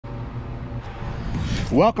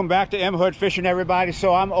Welcome back to M Hood Fishing, everybody.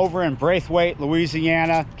 So I'm over in Braithwaite,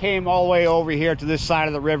 Louisiana. Came all the way over here to this side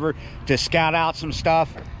of the river to scout out some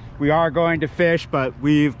stuff. We are going to fish, but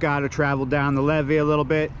we've got to travel down the levee a little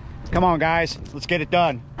bit. Come on, guys, let's get it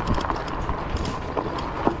done.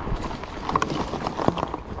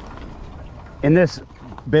 In this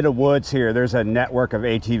bit of woods here, there's a network of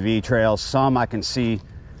ATV trails. Some I can see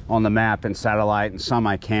on the map and satellite, and some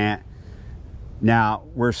I can't. Now,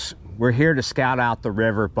 we're here to scout out the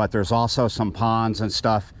river, but there's also some ponds and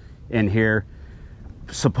stuff in here.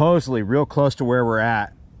 Supposedly real close to where we're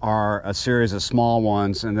at are a series of small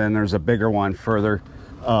ones, and then there's a bigger one further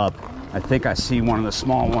up. I think I see one of the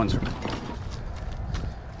small ones,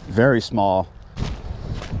 very small.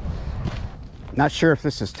 Not sure if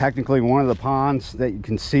this is technically one of the ponds that you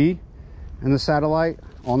can see in the satellite,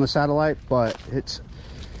 on the satellite, but it's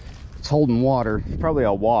holding water. It's probably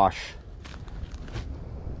a wash.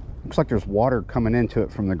 Looks like there's water coming into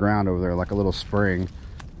it from the ground over there, like a little spring.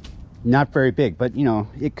 Not very big, but you know,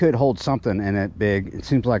 it could hold something in it big. It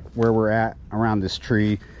seems like where we're at around this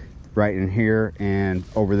tree, right in here, and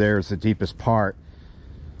over there is the deepest part.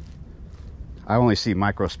 I only see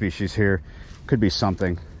micro species here. Could be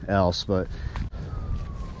something else, but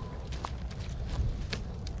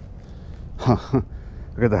look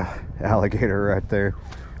at the alligator right there.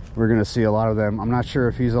 We're gonna see a lot of them. I'm not sure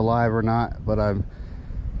if he's alive or not, but I'm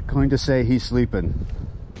going to say he's sleeping.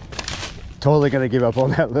 Totally gonna give up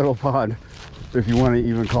on that little pond, if you want to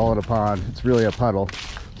even call it a pond. It's really a puddle.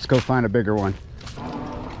 Let's go find a bigger one.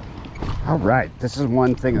 All right, this is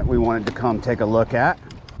one thing that we wanted to come take a look at.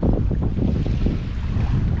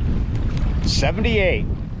 78.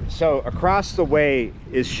 So across the way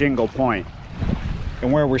is Shingle Point,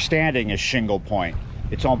 and where we're standing is Shingle Point.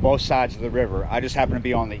 It's on both sides of the river. I just happen to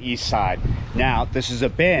be on the east side. Now, this is a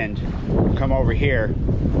bend. Come over here,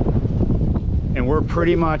 and we're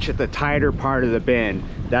pretty much at the tighter part of the bend.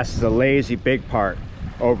 That's the lazy big part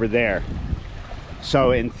over there.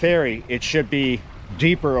 So in theory, it should be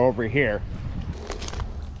deeper over here.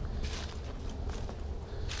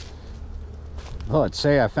 Well, let's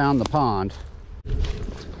say I found the pond.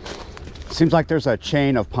 Seems like there's a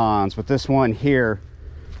chain of ponds, but this one here,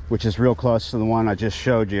 which is real close to the one I just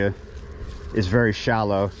showed you, is very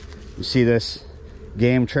shallow. You see this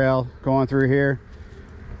game trail going through here?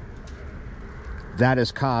 That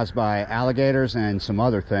is caused by alligators and some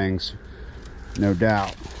other things, no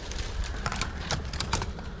doubt.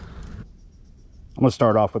 I'm gonna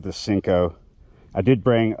start off with the Senko. I did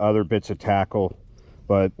bring other bits of tackle,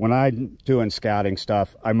 but when I'm doing scouting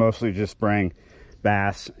stuff, I mostly just bring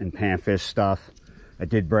bass and panfish stuff. I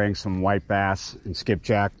did bring some white bass and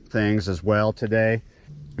skipjack things as well today.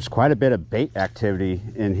 There's quite a bit of bait activity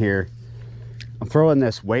in here. I'm throwing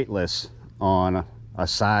this weightless on a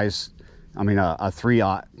size, I mean a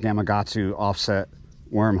 3/0 Gamakatsu offset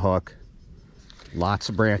worm hook. Lots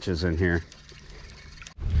of branches in here.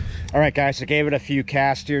 All right, guys, I gave it a few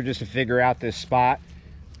casts here just to figure out this spot.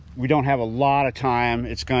 We don't have a lot of time.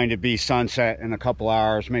 It's going to be sunset in a couple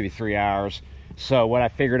hours, maybe 3 hours. So what I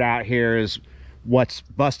figured out here is what's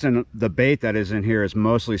busting the bait that is in here is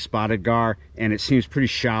mostly spotted gar, and it seems pretty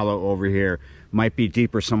shallow over here. Might be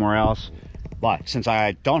deeper somewhere else, but since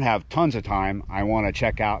I don't have tons of time, I want to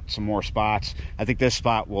check out some more spots. I think this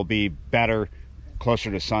spot will be better closer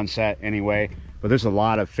to sunset anyway, but there's a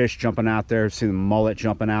lot of fish jumping out there. I've seen the mullet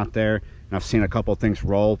jumping out there, and I've seen a couple of things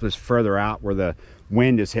roll just further out where the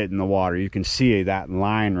wind is hitting the water. You can see that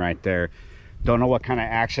line right there. Don't know what kind of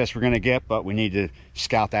access we're going to get, but we need to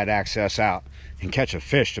scout that access out and catch a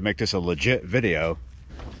fish to make this a legit video.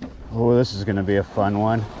 Oh, this is going to be a fun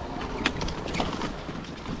one.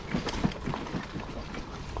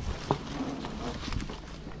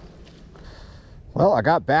 Well, I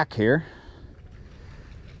got back here.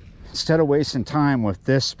 Instead of wasting time with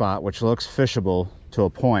this spot, which looks fishable to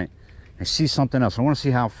a point, I see something else. I want to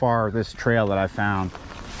see how far this trail that I found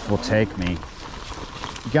will take me.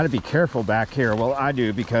 You got to be careful back here. Well, I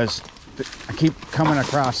do, because I keep coming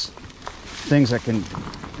across things that can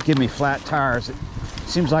give me flat tires. It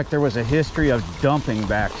seems like there was a history of dumping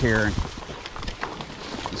back here.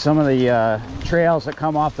 Some of the trails that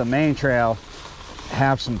come off the main trail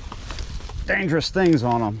have some dangerous things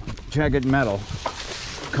on them. Jagged metal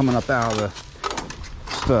coming up out of the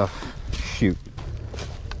stuff. Shoot.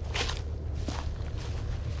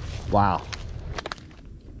 Wow.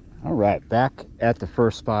 All right, back at the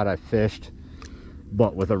first spot I fished,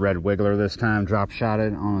 but with a red wiggler this time. Drop shot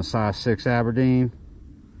it on a size 6 Aberdeen.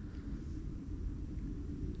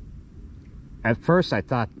 At first I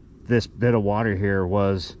thought this bit of water here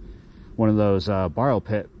was one of those borrow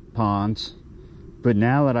pit ponds, But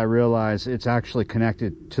now that I realize it's actually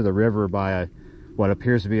connected to the river by what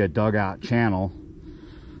appears to be a dugout channel,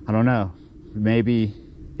 I don't know, maybe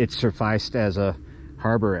it sufficed as a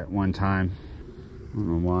harbor at one time. I don't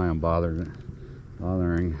know why I'm bothering.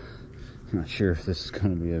 I'm not sure if this is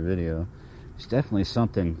going to be a video. There's definitely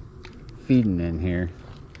something feeding in here.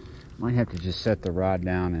 Might have to just set the rod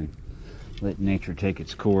down and let nature take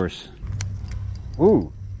its course.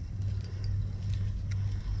 Ooh,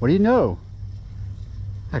 what do you know?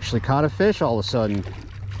 Actually caught a fish all of a sudden.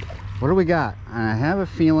 What do we got? And I have a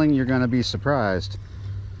feeling you're going to be surprised.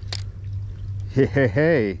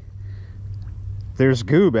 Hey, there's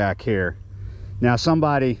goo back here. Now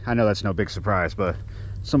somebody, I know that's no big surprise, but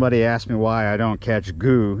somebody asked me why I don't catch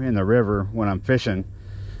goo in the river when I'm fishing.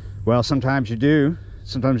 Well, sometimes you do.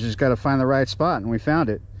 Sometimes you just got to find the right spot, and we found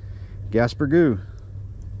it. Gasper goo.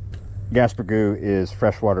 Gasper goo is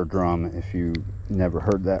freshwater drum, if you never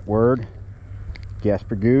heard that word.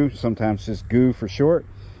 Gasper goo, sometimes just goo for short.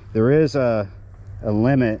 There is a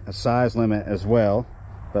limit, a size limit as well,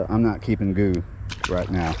 but I'm not keeping goo right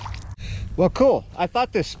now. Well, cool. I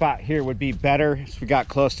thought this spot here would be better as we got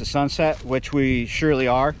close to sunset, which we surely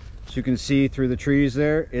are. As you can see through the trees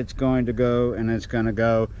there, it's going to go and it's going to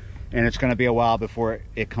go, and it's going to be a while before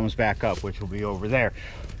it comes back up, which will be over there.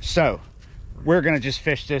 So we're going to just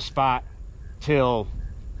fish this spot till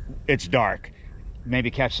it's dark.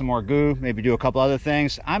 Maybe catch some more goo, maybe do a couple other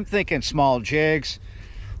things. I'm thinking small jigs.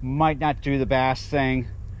 Might not do the bass thing,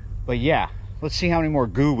 but yeah, let's see how many more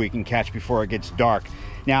goo we can catch before it gets dark.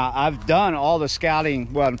 Now, I've done all the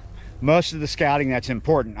scouting, well, most of the scouting that's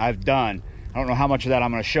important I've done. I don't know how much of that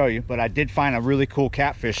I'm going to show you, but I did find a really cool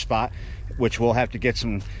catfish spot, which we'll have to get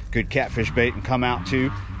some good catfish bait and come out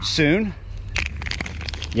to soon.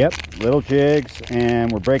 Yep, little jigs,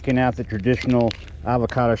 and we're breaking out the traditional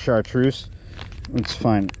avocado chartreuse. Let's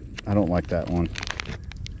find, I don't like that one.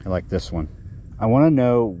 I like this one. I want to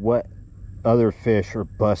know what other fish are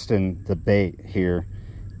busting the bait here.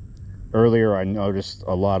 Earlier I noticed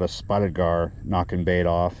a lot of spotted gar knocking bait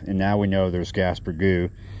off, and now we know there's Gasper goo.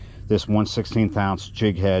 This 1/16 ounce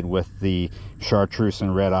jig head with the chartreuse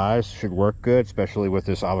and red eyes should work good, especially with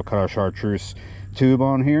this avocado chartreuse tube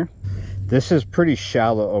on here. This is pretty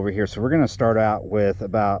shallow over here, so we're going to start out with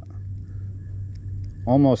about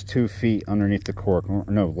almost 2 feet underneath the cork.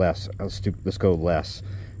 No, less. Let's go less.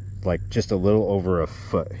 Like just a little over a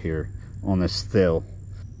foot here on this thill.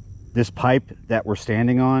 This pipe that we're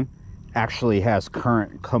standing on actually has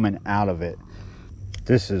current coming out of it.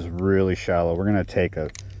 This is really shallow. We're going to take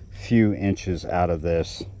a few inches out of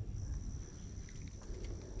this.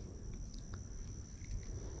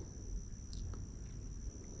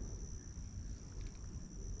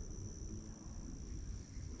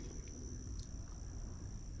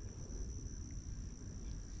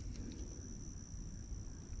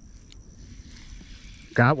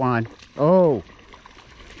 Got one. Oh.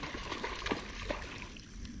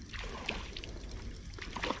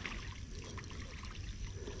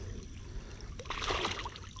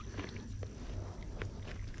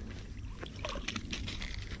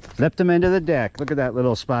 Flipped them into the deck. Look at that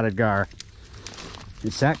little spotted gar.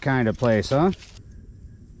 It's that kind of place, huh?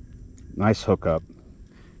 Nice hookup.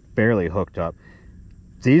 Barely hooked up.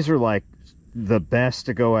 These are like the best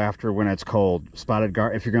to go after when it's cold. Spotted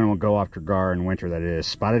gar, if you're going to go after gar in winter, that is.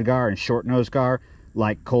 Spotted gar and short-nosed gar,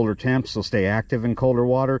 like colder temps, they'll stay active in colder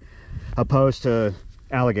water, opposed to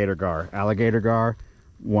alligator gar. Alligator gar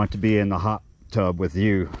want to be in the hot tub with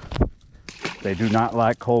you. They do not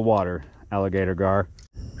like cold water, alligator gar.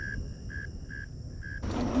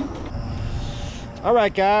 All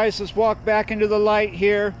right, guys, let's walk back into the light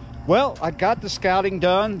here. Well, I got the scouting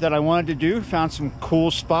done that I wanted to do. Found some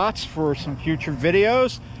cool spots for some future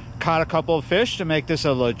videos. Caught a couple of fish to make this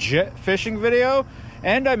a legit fishing video.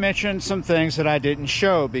 And I mentioned some things that I didn't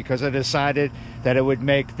show because I decided that it would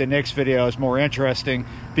make the next videos more interesting,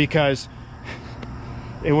 because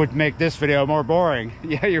it would make this video more boring.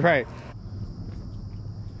 Yeah, you're right.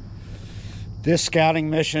 This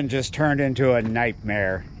scouting mission just turned into a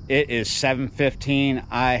nightmare. It is 7:15.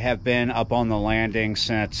 I have been up on the landing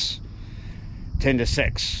since 10 to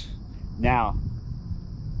 6. Now,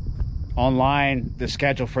 online, the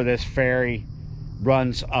schedule for this ferry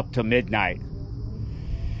runs up to midnight.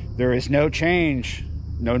 There is no change,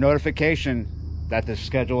 no notification that the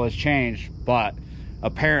schedule has changed, but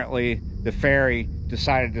apparently the ferry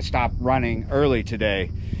decided to stop running early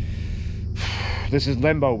today. This is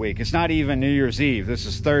limbo week. It's not even New Year's Eve. This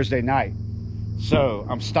is Thursday night. So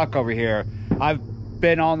I'm stuck over here. I've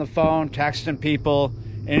been on the phone texting people.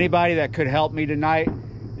 Anybody that could help me tonight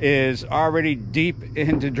is already deep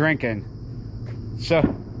into drinking. So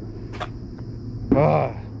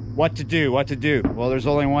What to do, what to do? Well, there's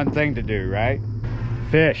only one thing to do, right?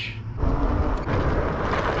 Fish.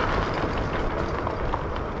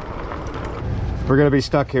 We're gonna be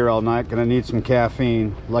stuck here all night, gonna need some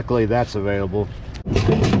caffeine. Luckily that's available.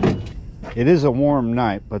 It is a warm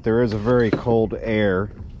night, but there is a very cold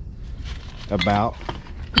air about.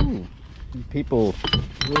 Ooh, people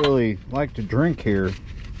really like to drink here.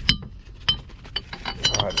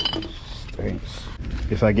 God, it stinks.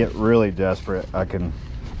 If I get really desperate, I can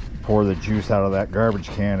pour the juice out of that garbage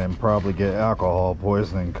can and probably get alcohol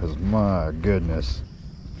poisoning, because my goodness.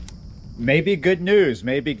 Maybe good news,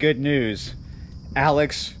 maybe good news.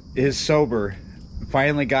 Alex is sober,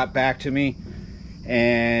 finally got back to me,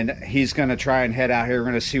 and he's gonna try and head out here. We're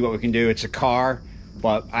gonna see what we can do. It's a car,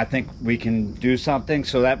 but I think we can do something.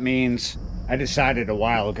 So that means I decided a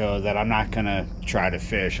while ago that I'm not gonna try to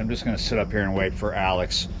fish. I'm just gonna sit up here and wait for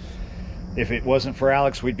Alex. If it wasn't for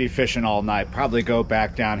Alex, we'd be fishing all night. Probably go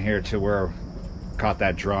back down here to where I caught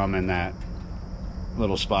that drum and that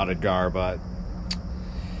little spotted gar, but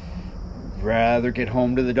rather get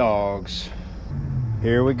home to the dogs.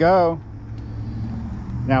 Here we go.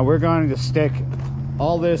 Now we're going to stick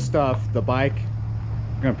all this stuff, the bike,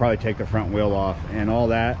 I'm gonna probably take the front wheel off and all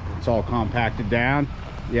that. It's all compacted down.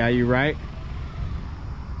 Yeah, you're right.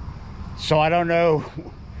 So I don't know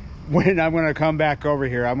when I'm gonna come back over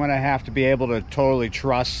here. I'm gonna have to be able to totally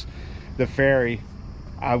trust the ferry.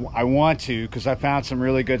 I want to, because I found some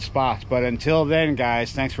really good spots. But until then,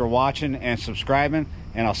 guys, thanks for watching and subscribing,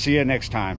 and I'll see you next time.